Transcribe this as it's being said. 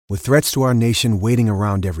With threats to our nation waiting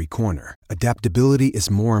around every corner, adaptability is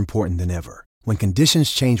more important than ever. When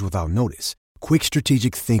conditions change without notice, quick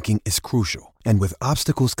strategic thinking is crucial. And with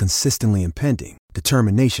obstacles consistently impending,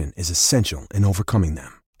 determination is essential in overcoming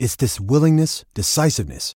them. It's this willingness,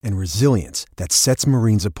 decisiveness, and resilience that sets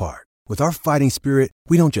Marines apart. With our fighting spirit,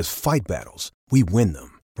 we don't just fight battles, we win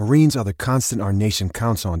them. Marines are the constant our nation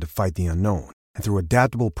counts on to fight the unknown. And through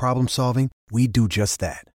adaptable problem solving, we do just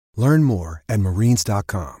that. Learn more at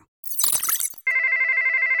marines.com.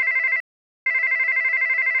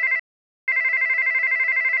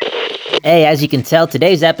 Hey, as you can tell,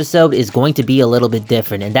 today's episode is going to be a little bit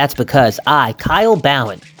different, and that's because I, Kyle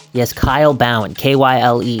Bhawan, yes, Kyle Bhawan,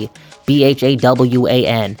 Kylebhawan,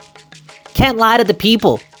 can't lie to the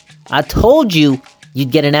people. I told you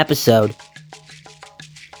you'd get an episode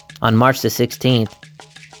on March the 16th,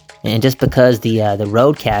 and just because the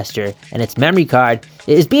Rodecaster and its memory card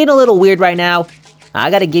is being a little weird right now,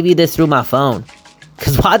 I gotta give you this through my phone.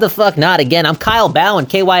 Cause why the fuck not? Again, I'm Kyle Bhawan,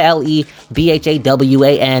 Kylebhawan,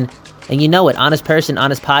 and you know it, honest person,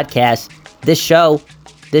 honest podcast. This show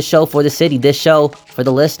for the city, this show for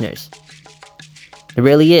the listeners. It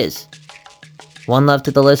really is. One love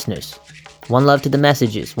to the listeners. One love to the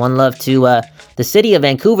messages. One love to the city of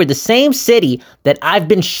Vancouver, the same city that I've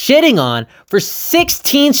been shitting on for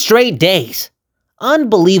 16 straight days.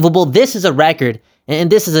 Unbelievable. This is a record, and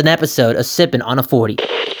this is an episode of Sipping on a 40.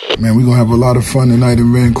 Man, we're gonna have a lot of fun tonight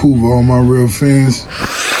in Vancouver, all my real fans.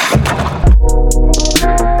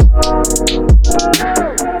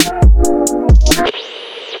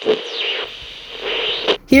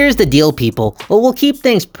 Here's the deal, people. Well, we'll keep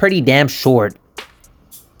things pretty damn short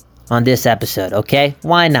on this episode, okay?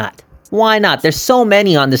 Why not? Why not? There's so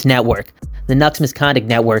many on this network, the Nux Misconduct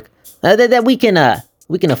Network, that we can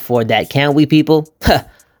afford that, can't we, people?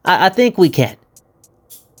 I think we can.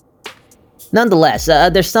 Nonetheless,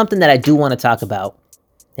 there's something that I do want to talk about,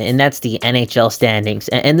 and that's the NHL standings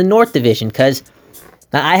and the North Division, because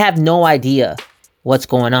I have no idea what's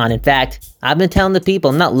going on. In fact, I've been telling the people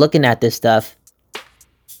I'm not looking at this stuff.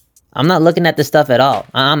 I'm not looking at this stuff at all.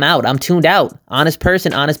 I'm out. I'm tuned out. Honest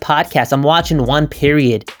person, honest podcast. I'm watching one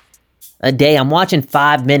period a day. I'm watching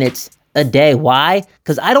 5 minutes a day. Why?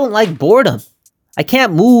 Because I don't like boredom. I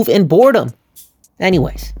can't move in boredom.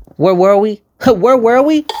 Anyways, where were we? Where were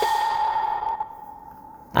we?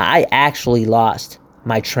 I actually lost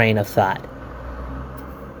my train of thought.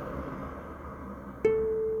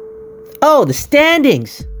 Oh, the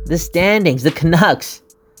standings. The standings. The Canucks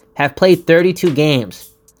have played 32 games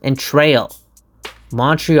and trail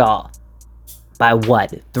Montreal by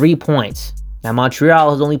what? 3 points. Now Montreal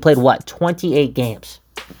has only played 28 games.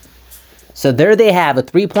 So there they have a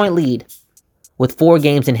 3-point lead with 4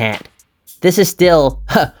 games in hand. This is still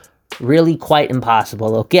really quite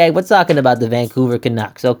impossible, okay? We're talking about the Vancouver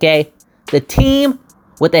Canucks, okay? The team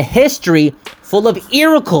with a history full of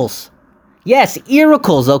miracles. Yes,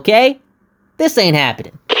 miracles, okay? This ain't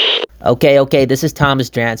happening. Okay, this is Thomas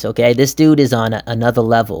Drance, okay? This dude is on another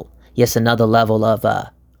level. Yes, another level of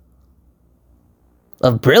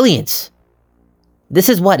brilliance. This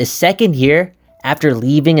is his second year after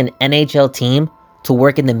leaving an NHL team to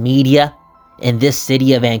work in the media in this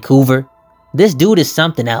city of Vancouver. This dude is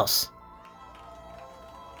something else.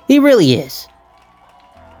 He really is.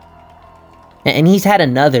 And he's had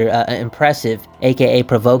another impressive, aka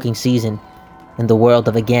provoking season in the world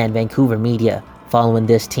of, again, Vancouver media following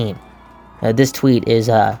this team. This tweet is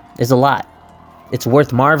a lot. It's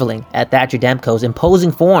worth marveling at Thatcher Demko's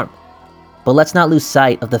imposing form. But let's not lose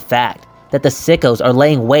sight of the fact that the sickos are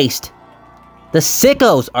laying waste. The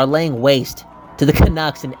sickos are laying waste to the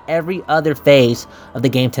Canucks in every other phase of the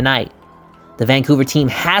game tonight. The Vancouver team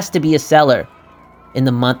has to be a seller in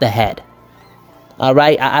the month ahead. All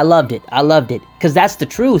right, I loved it. Because that's the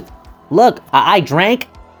truth. Look, I drank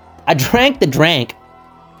the drank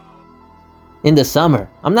in the summer.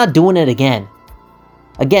 I'm not doing it again.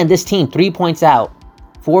 Again, this team, 3 points out,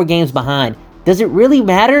 4 games behind. Does it really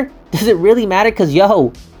matter? Because,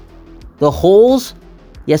 the holes,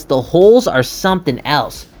 yes, the holes are something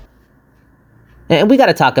else. And we got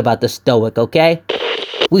to talk about the stoic, okay?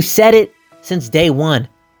 We've said it since day one.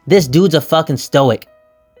 This dude's a fucking stoic.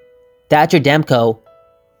 Thatcher Demko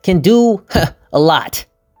can do a lot.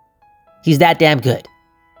 He's that damn good.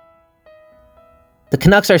 The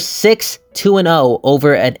Canucks are 6-2-0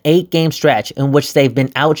 over an 8-game stretch in which they've been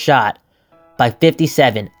outshot by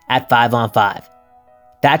 57 at 5-on-5.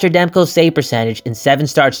 Thatcher Demko's save percentage in 7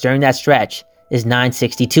 starts during that stretch is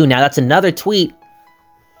 .962. Now that's another tweet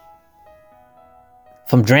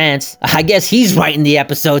from Drance. I guess he's writing the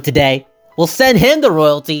episode today. We'll send him the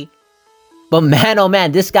royalty. But man, oh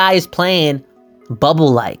man, this guy is playing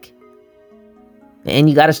bubble-like. And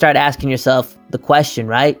you got to start asking yourself the question,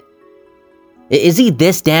 right? Is he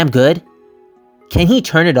this damn good? Can he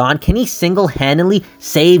turn it on? Can he single-handedly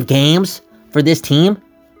save games for this team?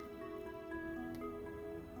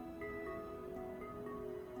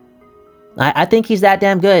 I think he's that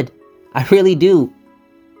damn good. I really do.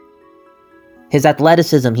 His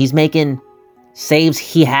athleticism, he's making saves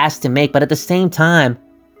he has to make, but at the same time,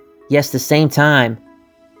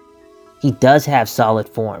 he does have solid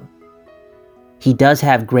form. He does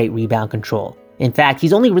have great rebound control. In fact,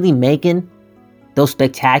 he's only really making those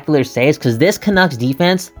spectacular saves because this Canucks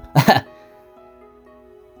defense,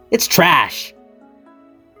 it's trash.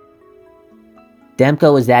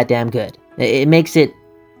 Demko is that damn good. It makes it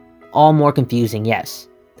all more confusing, yes.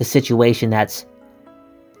 The situation that's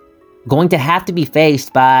going to have to be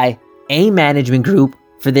faced by a management group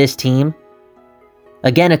for this team.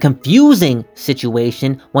 Again, a confusing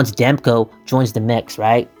situation once Demko joins the mix,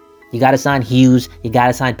 right? You got to sign Hughes, you got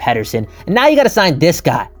to sign Pettersson, and now you got to sign this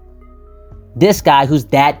guy. This guy who's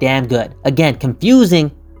that damn good. Again,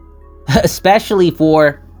 confusing, especially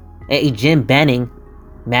for a Jim Benning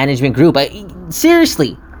management group.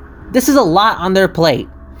 Seriously, this is a lot on their plate.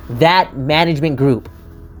 That management group.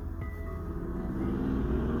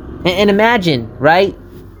 And imagine, right?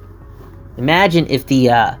 Imagine if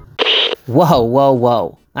the,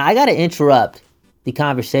 Whoa. I gotta interrupt the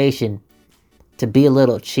conversation to be a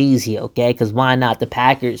little cheesy, okay? Because why not? The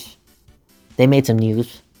Packers, they made some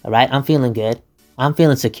news, all right? I'm feeling good. I'm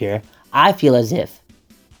feeling secure. I feel as if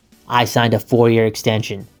I signed a 4-year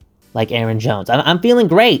extension like Aaron Jones. I'm feeling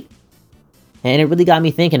great. And it really got me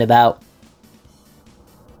thinking about,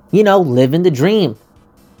 living the dream.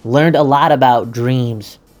 Learned a lot about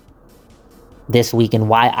dreams this week and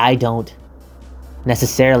why I don't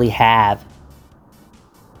necessarily have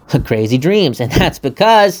crazy dreams. And that's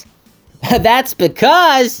because I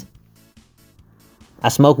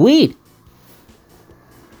smoke weed.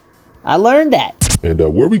 I learned that. And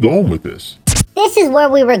where are we going with this? This is where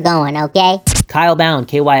we were going, okay? Kyle Bound,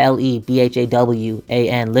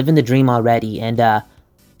 KYLEBHAWAN, living the dream already. And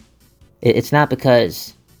it's not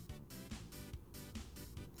because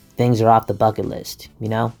things are off the bucket list,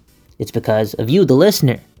 It's because of you, the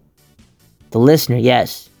listener. The listener,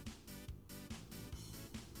 yes.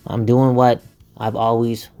 I'm doing what I've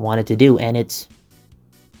always wanted to do, and it's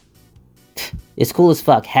cool as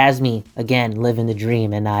fuck. Has me, again, living the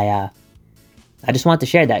dream, and I just want to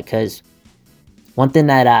share that, because one thing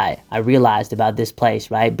that I realized about this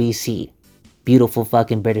place, right, BC, beautiful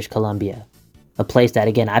fucking British Columbia, a place that,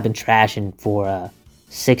 again, I've been trashing for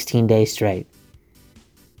 16 days straight.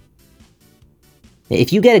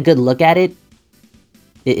 If you get a good look at it,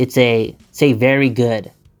 it's a very good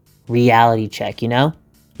reality check,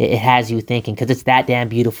 It has you thinking, because it's that damn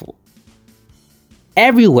beautiful.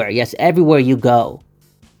 Everywhere, yes, everywhere you go,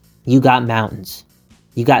 you got mountains.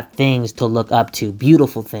 You got things to look up to,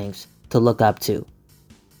 beautiful things to look up to.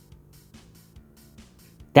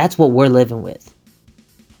 That's what we're living with.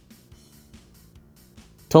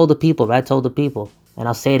 Told the people, right? Told the people. And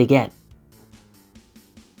I'll say it again.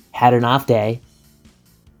 Had an off day.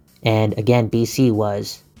 And again, BC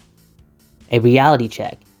was a reality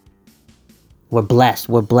check. We're blessed.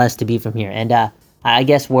 We're blessed to be from here. And I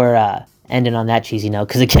guess we're ending on that cheesy note.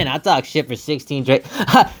 Because again, I talk shit for 16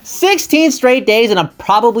 straight days. And I'm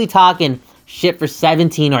probably talking shit for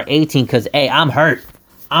 17 or 18. Because, hey, I'm hurt.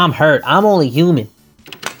 I'm only human.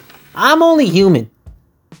 And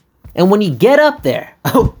when you get up there,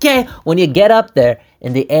 okay? When you get up there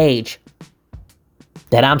in the age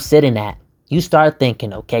that I'm sitting at, you start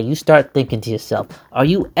thinking, okay? You start thinking to yourself, are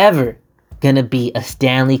you ever gonna be a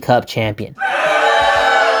Stanley Cup champion?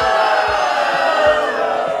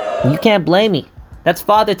 You can't blame me. That's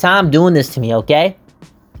Father Time doing this to me, okay?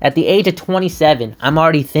 At the age of 27, I'm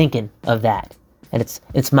already thinking of that. And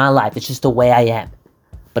it's my life. It's just the way I am.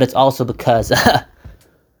 But it's also because,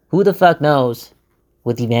 who the fuck knows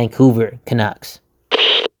with the Vancouver Canucks?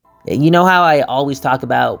 You know how I always talk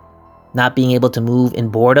about not being able to move in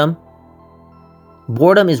boredom?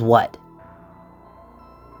 Boredom is what?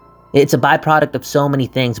 It's a byproduct of so many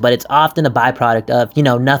things, but it's often a byproduct of,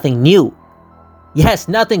 nothing new. Yes,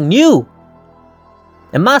 nothing new.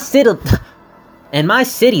 And my city,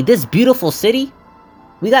 this beautiful city,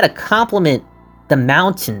 we gotta compliment the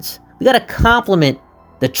mountains. We gotta compliment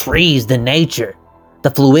the trees, the nature,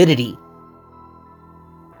 the fluidity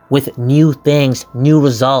with new things, new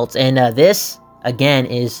results. And this, again,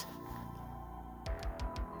 is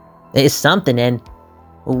something. And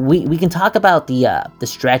we can talk about the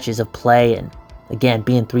stretches of play and, again,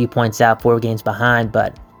 being 3 points out, 4 games behind.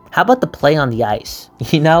 But how about the play on the ice?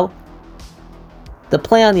 The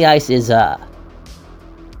play on the ice is,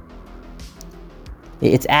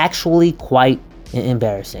 it's actually quite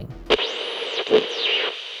embarrassing.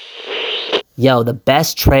 Yo, the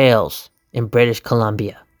best trails in British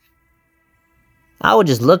Columbia. I was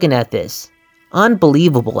just looking at this.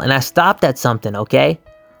 Unbelievable. And I stopped at something, okay?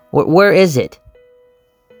 Where is it?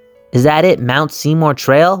 Is that it? Mount Seymour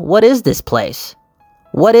Trail? What is this place?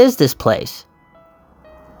 What is this place?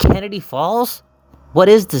 Kennedy Falls? What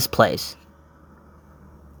is this place?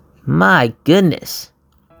 My goodness.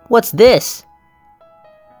 What's this?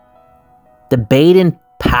 The Baden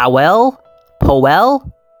Powell?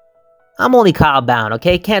 I'm only Kyle bound,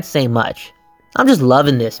 okay? Can't say much. I'm just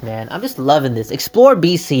loving this, man. I'm just loving this. Explore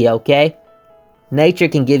BC, okay? Nature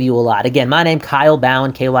can give you a lot. Again, my name Kyle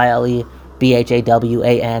Bowen, KYLEBHAWAN.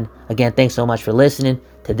 Again, thanks so much for listening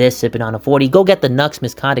to this Sipping on a 40. Go get the Nux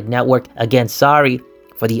Misconduct Network. Again, sorry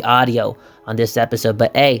for the audio on this episode,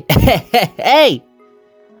 but hey, hey,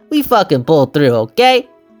 we fucking pulled through, okay?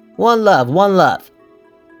 One love, one love.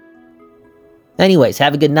 Anyways,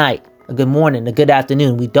 have a good night, a good morning, a good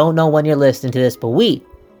afternoon. We don't know when you're listening to this, but we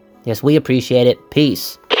appreciate it.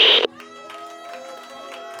 Peace.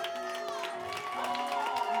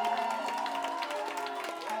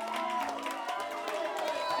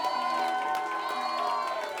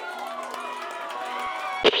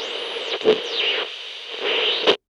 You